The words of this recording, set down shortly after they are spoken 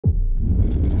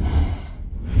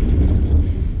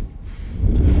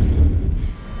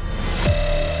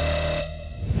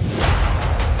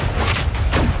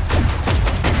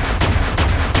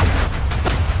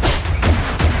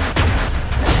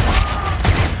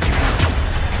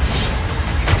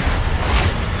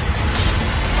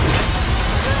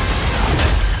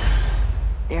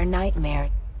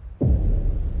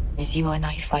is you and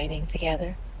I fighting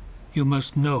together. You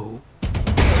must know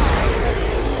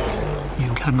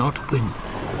you cannot win.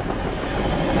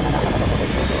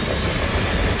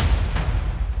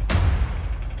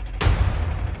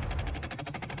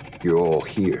 You're all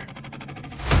here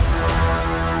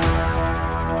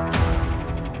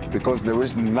because there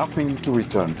is nothing to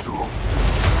return to.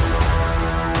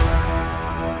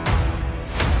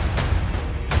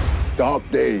 Dark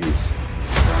days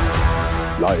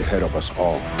lie ahead of us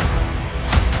all.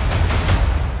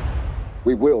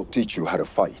 We will teach you how to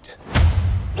fight.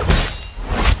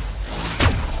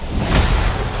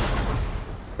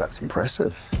 That's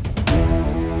impressive.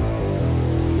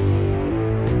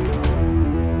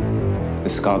 The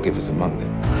Scar-Givers among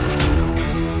them.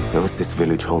 Those this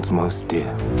village holds most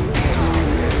dear.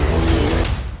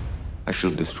 I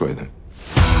shall destroy them.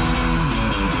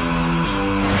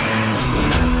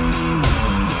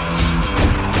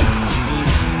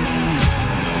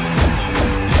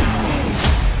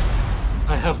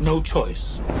 I have no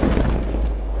choice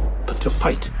but to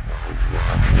fight.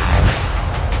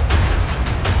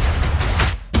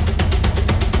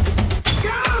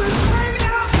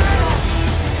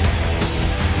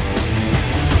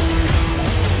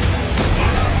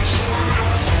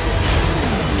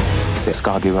 The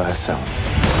Scar-Giver herself.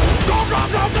 Go, go,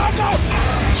 go, go, go!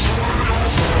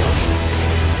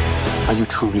 Are you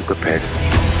truly prepared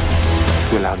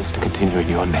to allow this to continue in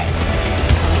your name?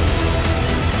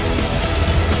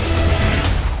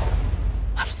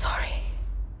 I'm sorry.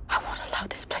 I won't allow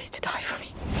this place